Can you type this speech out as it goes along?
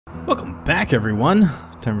Welcome back, everyone.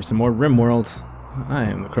 Time for some more RimWorld. I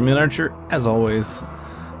am the Criminal Archer, as always.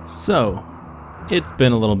 So, it's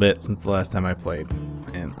been a little bit since the last time I played,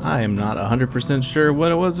 and I am not 100% sure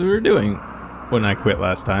what it was we were doing when I quit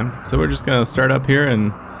last time. So we're just gonna start up here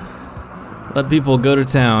and let people go to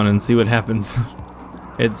town and see what happens.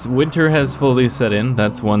 It's winter has fully set in.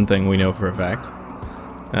 That's one thing we know for a fact.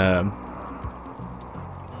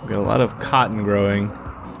 We've got a lot of cotton growing.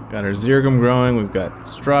 We've got our zirgum growing. We've got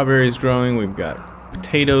strawberries growing. We've got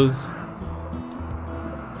potatoes.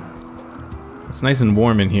 It's nice and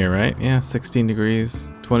warm in here, right? Yeah, 16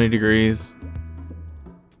 degrees, 20 degrees.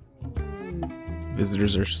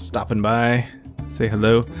 Visitors are stopping by. Say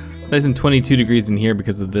hello. Nice and 22 degrees in here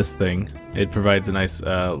because of this thing. It provides a nice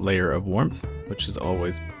layer of warmth, which is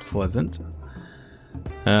always pleasant.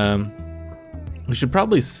 We should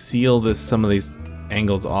probably seal some of these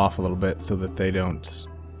angles off a little bit so that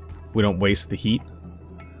we don't waste the heat.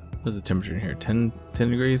 What's the temperature in here? 10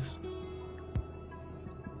 degrees?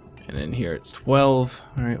 And in here it's 12.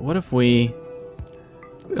 Alright, what if we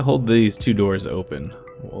hold these two doors open?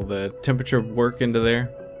 Will the temperature work into there?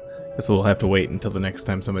 Guess we'll have to wait until the next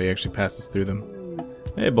time somebody actually passes through them.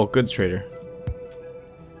 Hey, bulk goods trader.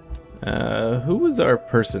 Who was our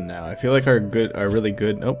person now? I feel like our really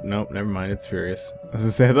good. Nope, never mind. It's Furious. I was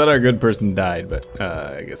gonna say I thought our good person died, but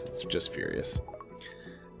I guess it's just Furious.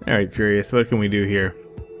 All right, Furious. What can we do here?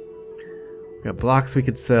 We got blocks we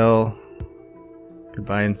could sell. Could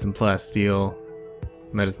buy in some plasteel.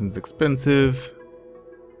 Medicine's expensive.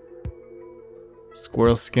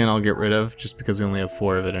 Squirrel skin I'll get rid of just because we only have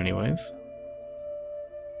 4 of it anyways.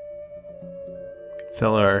 Could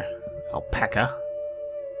sell our alpaca.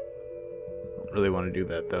 Don't really want to do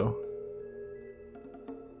that though.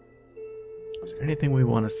 Is there anything we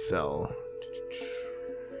want to sell?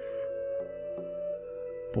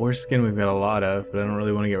 Boar skin we've got a lot of, but I don't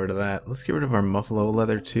really want to get rid of that. Let's get rid of our muffalo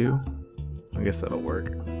leather too. I guess that'll work.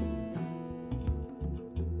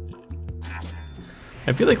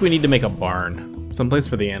 I feel like we need to make a barn. Someplace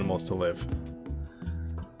for the animals to live.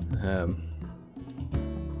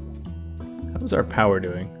 How's our power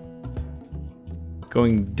doing? It's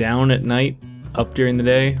going down at night, up during the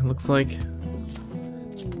day, looks like.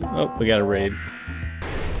 Oh, we got a raid.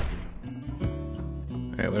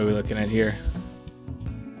 Alright, what are we looking at here?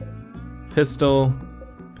 Pistol,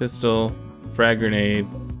 frag grenade,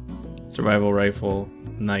 survival rifle,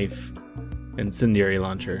 knife, incendiary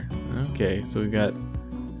launcher. Okay, so we've got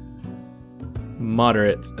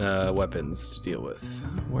moderate weapons to deal with.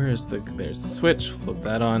 There's the switch, flip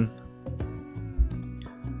that on.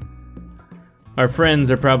 Our friends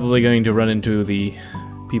are probably going to run into the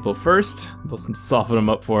people first. They'll soften them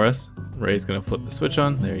up for us. Ray's gonna flip the switch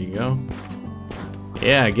on. There you go.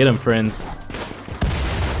 Yeah, get them, friends.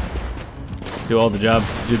 Do the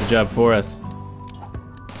job for us.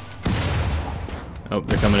 Oh,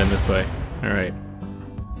 they're coming in this way. All right.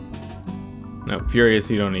 No, Furious,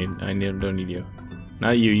 you don't need. Don't need you.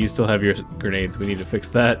 Not you. You still have your grenades. We need to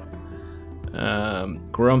fix that.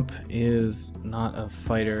 Grump is not a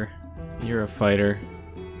fighter. You're a fighter.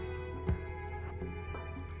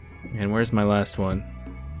 And where's my last one?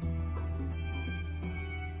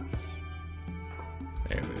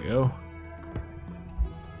 There we go.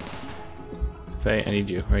 Faye, I need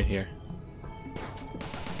you right here.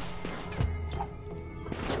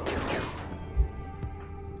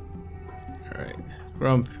 Alright.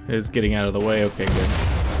 Grump is getting out of the way. Okay, good.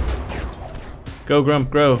 Go, Grump,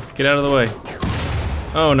 grow. Get out of the way.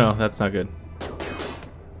 Oh no, that's not good.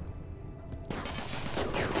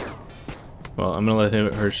 Well, I'm gonna let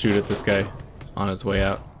her shoot at this guy on his way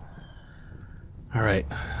out. Alright.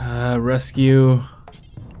 Rescue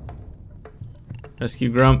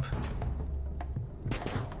Grump.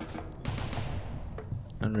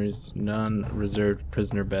 Non-reserved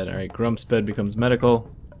prisoner bed. Alright, Grump's bed becomes medical.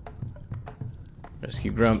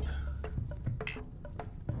 Rescue Grump.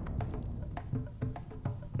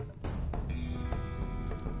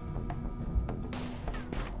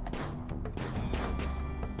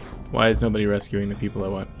 Why is nobody rescuing the people I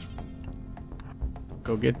want?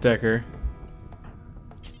 Go get Decker.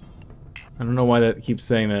 I don't know why that keeps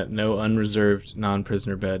saying that. No unreserved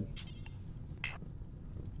non-prisoner bed.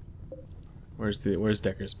 Where's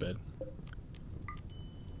Decker's bed?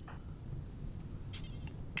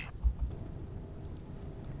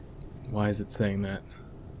 Why is it saying that?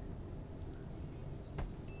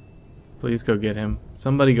 Please go get him.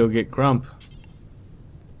 Somebody go get Grump.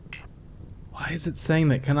 Why is it saying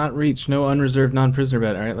that? Cannot reach. No unreserved non-prisoner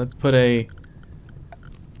bed. Alright, let's put a...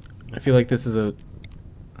 I feel like this is a...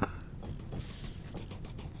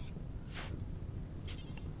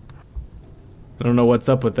 I don't know what's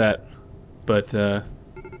up with that, but we're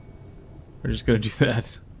just gonna do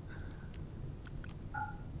that.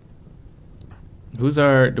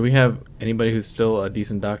 Do we have anybody who's still a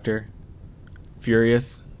decent doctor?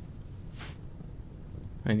 Furious?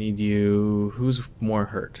 I need you. Who's more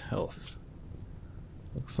hurt? Health.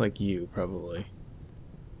 Looks like you, probably.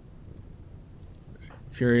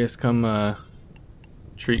 Furious, come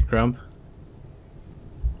treat Grump.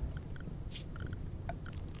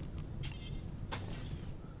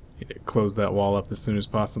 Need to close that wall up as soon as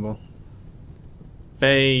possible.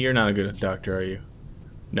 Hey, you're not a good doctor, are you?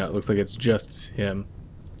 No, it looks like it's just him.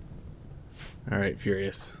 Alright,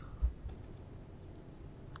 Furious.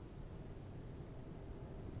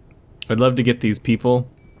 I'd love to get these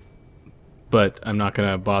people, but I'm not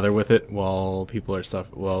gonna bother with it while people are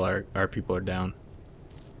while our people are down.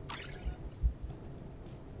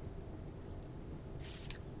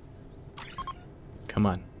 Come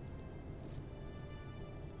on.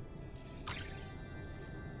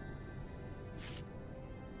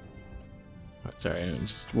 Oh, sorry, I'm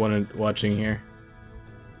just watching here.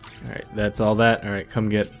 Alright, that's all that. Alright, come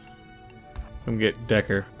get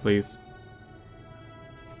Decker, please.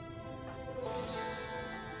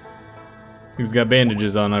 He's got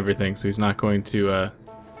bandages on everything, so he's not going to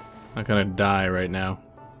not gonna die right now.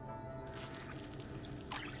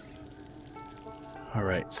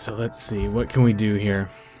 Alright, so let's see, what can we do here?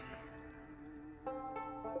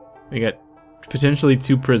 We got potentially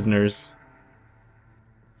 2 prisoners.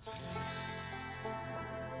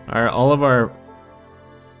 Are all of our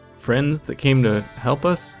friends that came to help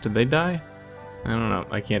us, did they die? I don't know,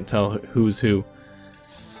 I can't tell who's who.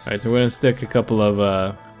 Alright, so we're gonna stick a couple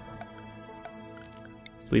of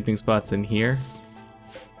sleeping spots in here.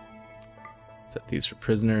 Set these for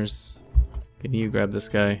prisoners. Can you grab this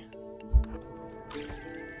guy?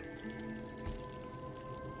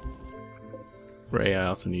 Ray, I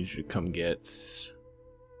also need you to come get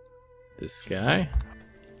this guy.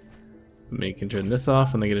 Maybe you can turn this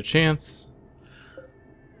off when they get a chance.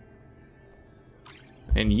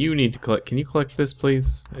 And you need to collect. Can you collect this,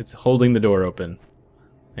 please? It's holding the door open.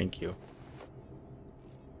 Thank you.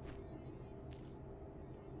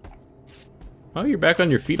 Oh, you're back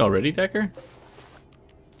on your feet already, Decker?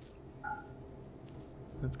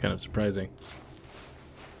 That's kind of surprising.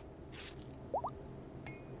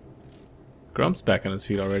 Grump's back on his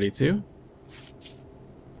feet already, too.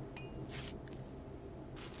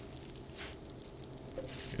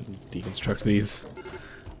 Deconstruct these.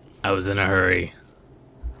 I was in a hurry.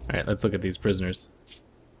 Alright, let's look at these prisoners.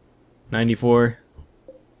 94.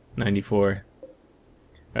 94.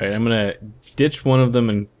 Alright, I'm gonna ditch one of them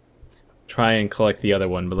and try and collect the other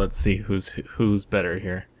one, but let's see who's better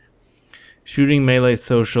here. Shooting, melee,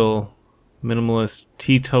 social, minimalist,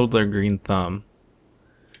 teetotaler, green thumb.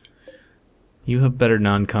 You have better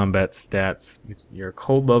non-combat stats. You're a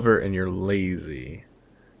cold lover and you're lazy.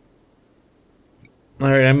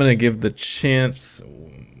 Alright, I'm gonna give the chance.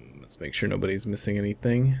 Let's make sure nobody's missing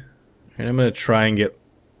anything. Alright, I'm gonna try and get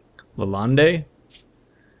Lalonde.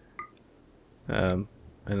 And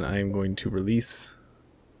I'm going to release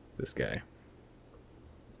this guy.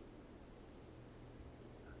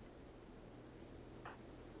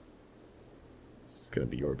 This is gonna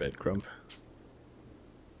be your bed, Grump.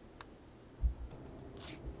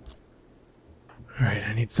 Alright,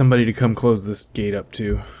 I need somebody to come close this gate up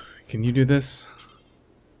too. Can you do this?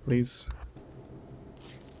 Please?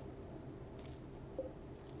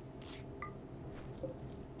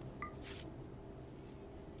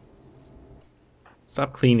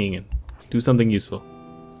 Stop cleaning and do something useful.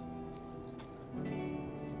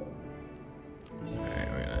 Alright,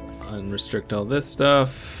 we're gonna unrestrict all this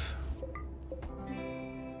stuff.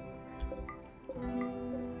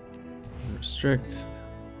 Unrestrict.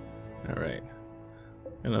 Alright.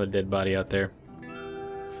 Another dead body out there.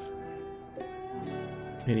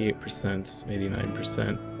 88%,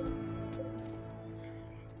 89%.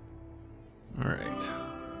 Alright.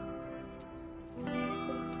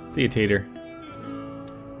 See you, Tater.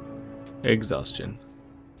 Exhaustion.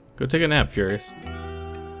 Go take a nap, Furious.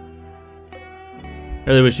 I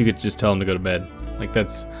really wish you could just tell him to go to bed. Like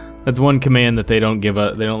that's one command that they don't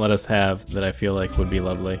let us have that I feel like would be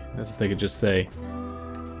lovely. That's if they could just say,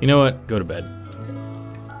 you know what, go to bed.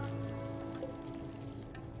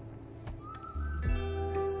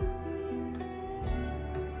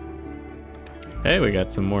 Hey, we got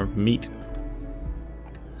some more meat.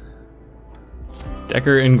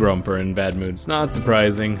 Decker and Grump are in bad moods. Not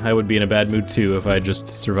surprising. I would be in a bad mood too if I just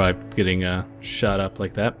survived getting shot up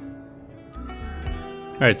like that.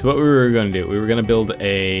 Alright, so what we were going to do, we were going to build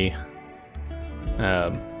a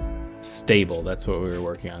stable. That's what we were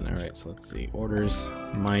working on. Alright, so let's see. Orders,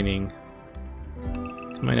 mining.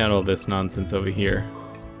 Let's mine out all this nonsense over here.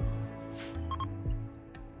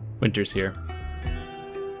 Winter's here.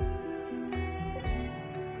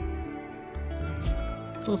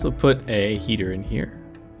 Let's also put a heater in here.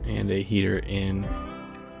 And a heater in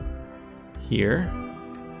here.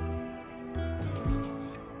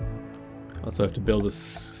 Also have to build a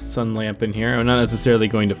sun lamp in here. I'm not necessarily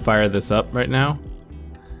going to fire this up right now,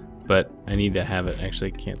 but I need to have it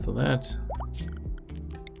actually cancel that.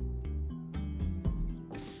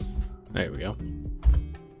 There we go.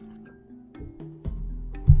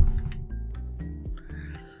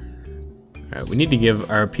 Alright, we need to give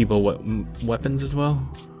our people weapons as well.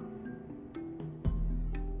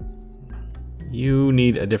 You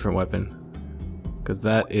need a different weapon, because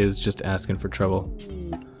that is just asking for trouble.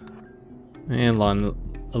 And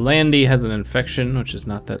Landy has an infection, which is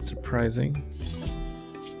not that surprising.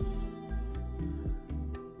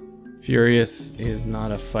 Furious is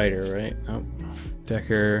not a fighter, right? Nope.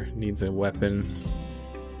 Decker needs a weapon.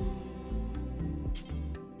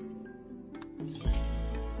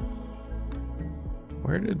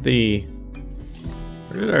 Where did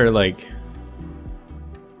our, like,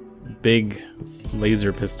 big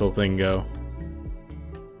laser pistol thing go?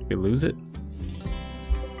 Did we lose it?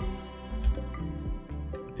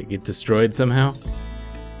 Did it get destroyed somehow?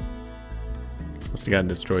 Must have gotten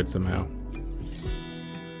destroyed somehow.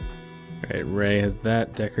 Alright, Ray has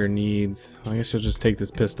that. Decker needs... Well, I guess she'll just take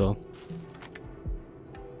this pistol.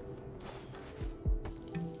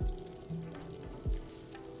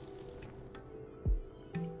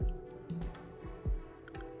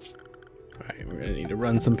 Alright, we're gonna need to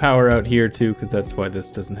run some power out here too, because that's why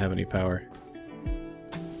this doesn't have any power.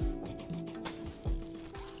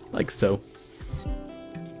 Like so.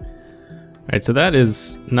 Alright, so that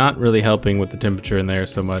is not really helping with the temperature in there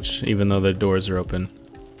so much, even though the doors are open.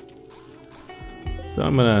 So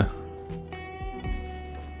I'm gonna...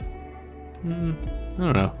 I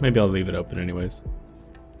don't know, maybe I'll leave it open anyways.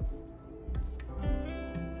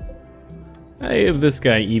 I have this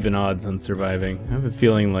guy even odds on surviving. I have a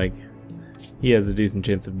feeling like he has a decent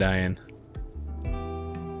chance of dying.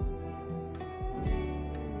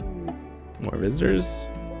 More visitors.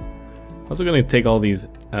 Also gonna take all these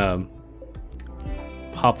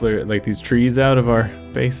poplar, like these trees out of our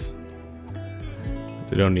base,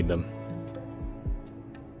 so we don't need them.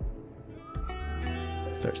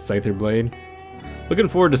 It's our Scyther blade. Looking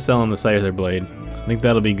forward to selling the Scyther blade. I think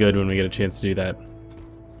that'll be good when we get a chance to do that.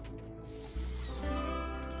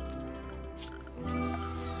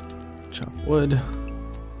 Chop wood.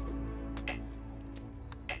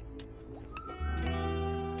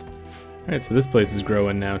 Alright, so this place is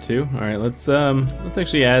growing now too. Alright, let's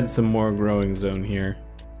actually add some more growing zone here.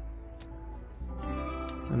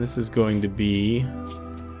 And this is going to be...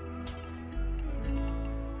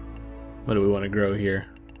 What do we want to grow here?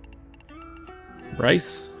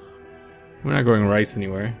 Rice? We're not growing rice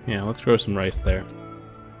anywhere. Yeah, let's grow some rice there.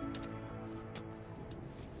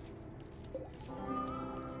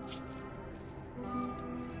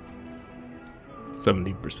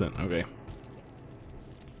 %, okay.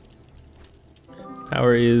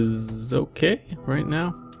 Power is okay right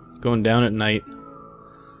now. It's going down at night.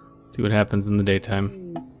 See what happens in the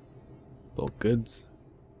daytime. Bulk goods.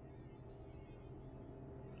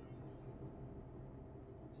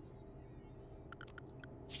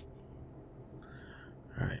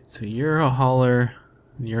 Alright, so you're a hauler.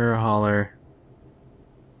 You're a hauler.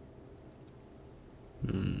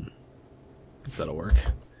 Guess that'll work.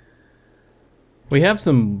 We have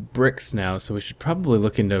some bricks now, so we should probably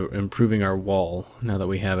look into improving our wall now that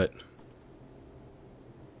we have it.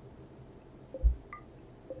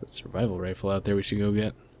 The survival rifle out there we should go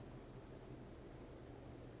get.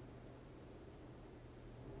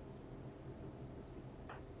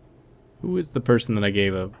 Who is the person that I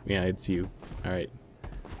gave a... Yeah, it's you. Alright.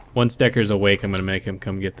 Once Decker's awake, I'm gonna make him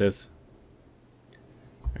come get this.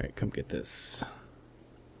 Alright, come get this.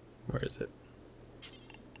 Where is it?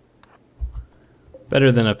 Better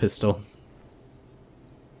than a pistol.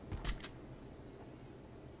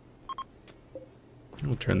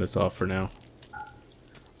 I'll turn this off for now.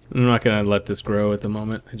 I'm not gonna let this grow at the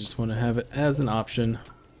moment. I just want to have it as an option.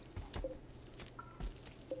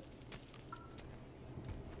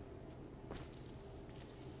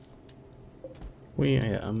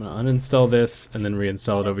 I'm gonna uninstall this and then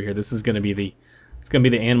reinstall it over here. This is gonna be the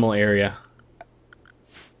animal area.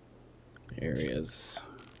 Areas.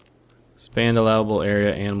 Expand allowable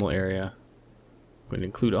area, animal area. I'm going to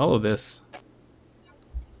include all of this.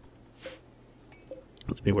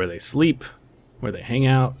 Let's be where they sleep, where they hang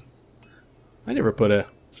out. I never put a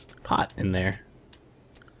pot in there.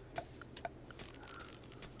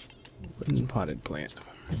 Wooden potted plant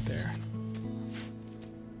right there.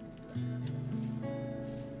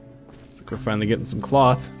 Looks like we're finally getting some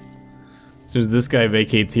cloth. As soon as this guy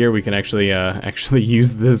vacates here, we can actually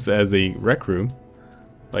use this as a rec room,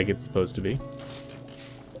 like it's supposed to be.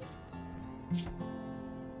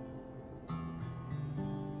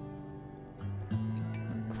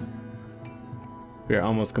 We are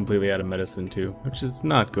almost completely out of medicine too, which is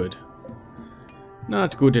not good.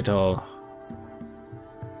 Not good at all.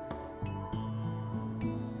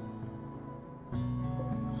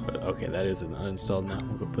 But okay, that isn't uninstalled now.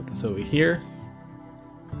 We'll go put this over here.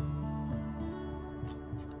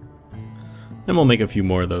 And we'll make a few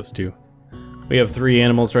more of those too. We have 3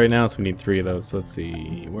 animals right now, so we need 3 of those. So let's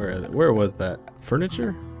see, where was that?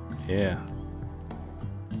 Furniture? Yeah.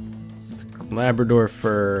 Labrador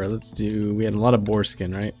fur. Let's do. We had a lot of boar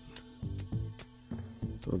skin, right?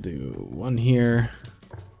 So we'll do 1 here,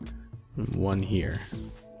 and 1 here.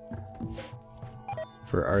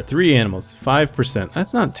 For our 3 animals, 5%.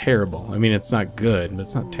 That's not terrible. I mean, it's not good, but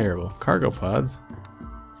it's not terrible. Cargo pods.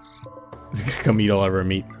 It's gonna come eat all of our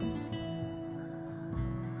meat.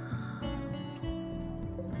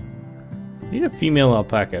 Need a female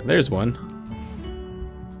alpaca. There's one.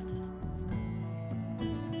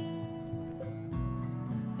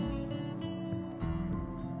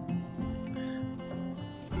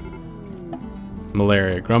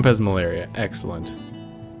 Malaria. Grump has malaria. Excellent.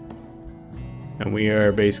 And we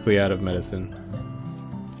are basically out of medicine.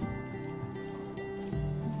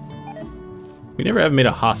 We never have made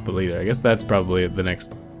a hospital either. I guess that's probably the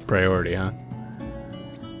next priority, huh?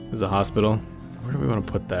 There's a hospital. Where do we want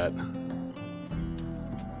to put that?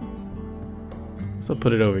 Guess I'll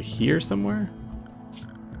put it over here somewhere.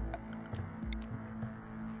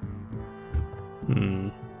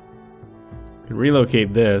 Can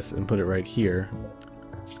relocate this and put it right here.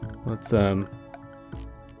 Let's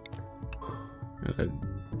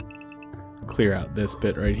clear out this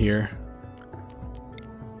bit right here.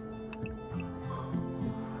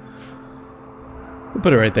 We'll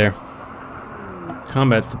put it right there.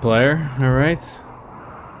 Combat supplier, alright.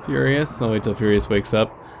 Furious, I'll wait till Furious wakes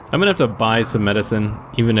up. I'm gonna have to buy some medicine,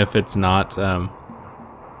 even if it's not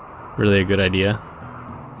really a good idea.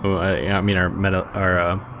 Oh, I mean, our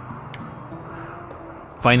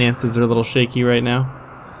finances are a little shaky right now.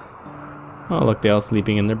 Oh, look, they're all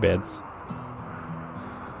sleeping in their beds.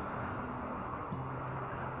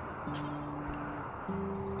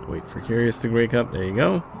 Wait for Curious to wake up. There you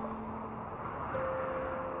go.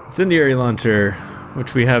 Incendiary launcher,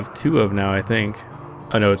 which we have 2 of now, I think.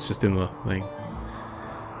 Oh no, it's just in the thing.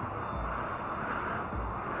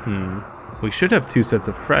 We should have 2 sets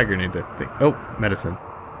of frag grenades, I think. Oh, medicine.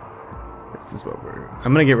 This is what we're...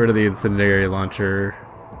 I'm gonna get rid of the incendiary launcher.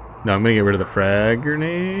 No, I'm gonna get rid of the frag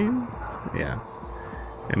grenades. Yeah.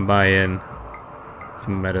 And buy in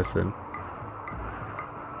some medicine.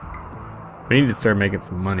 We need to start making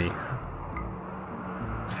some money.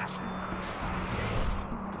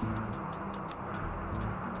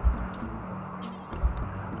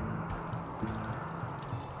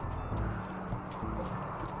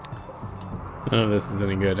 None of this is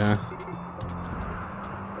any good, huh?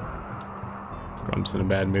 Grump's in a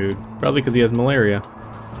bad mood. Probably because he has malaria.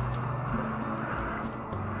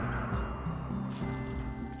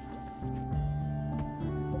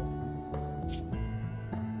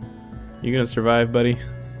 You gonna survive, buddy?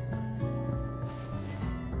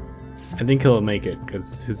 I think he'll make it,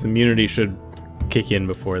 because his immunity should kick in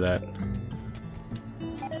before that.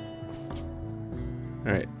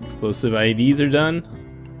 Alright, explosive IEDs are done.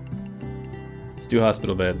 Let's do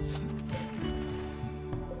hospital beds.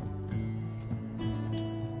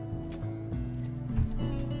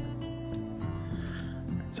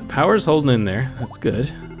 So power's holding in there, that's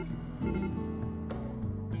good.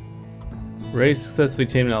 Ray successfully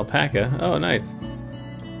tamed an alpaca. Oh, nice.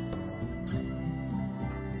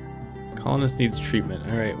 Colonist needs treatment.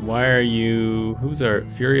 Alright, why are you... Who's our...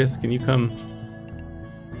 Furious, can you come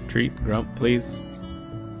treat Grump, please?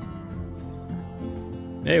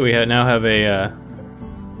 Hey, we now have a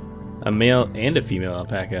male and a female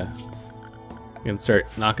alpaca. We can start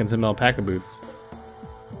knocking some alpaca boots.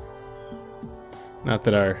 Not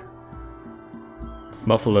that our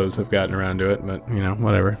buffaloes have gotten around to it, but, you know,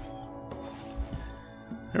 whatever.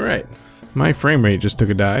 Alright, my frame rate just took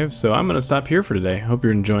a dive, so I'm going to stop here for today. Hope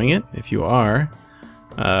you're enjoying it. If you are,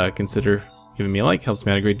 consider giving me a like, helps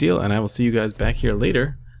me out a great deal, and I will see you guys back here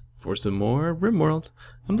later for some more RimWorld.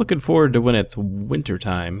 I'm looking forward to when it's winter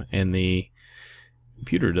time and the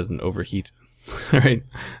computer doesn't overheat. Alright,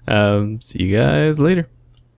 see you guys later.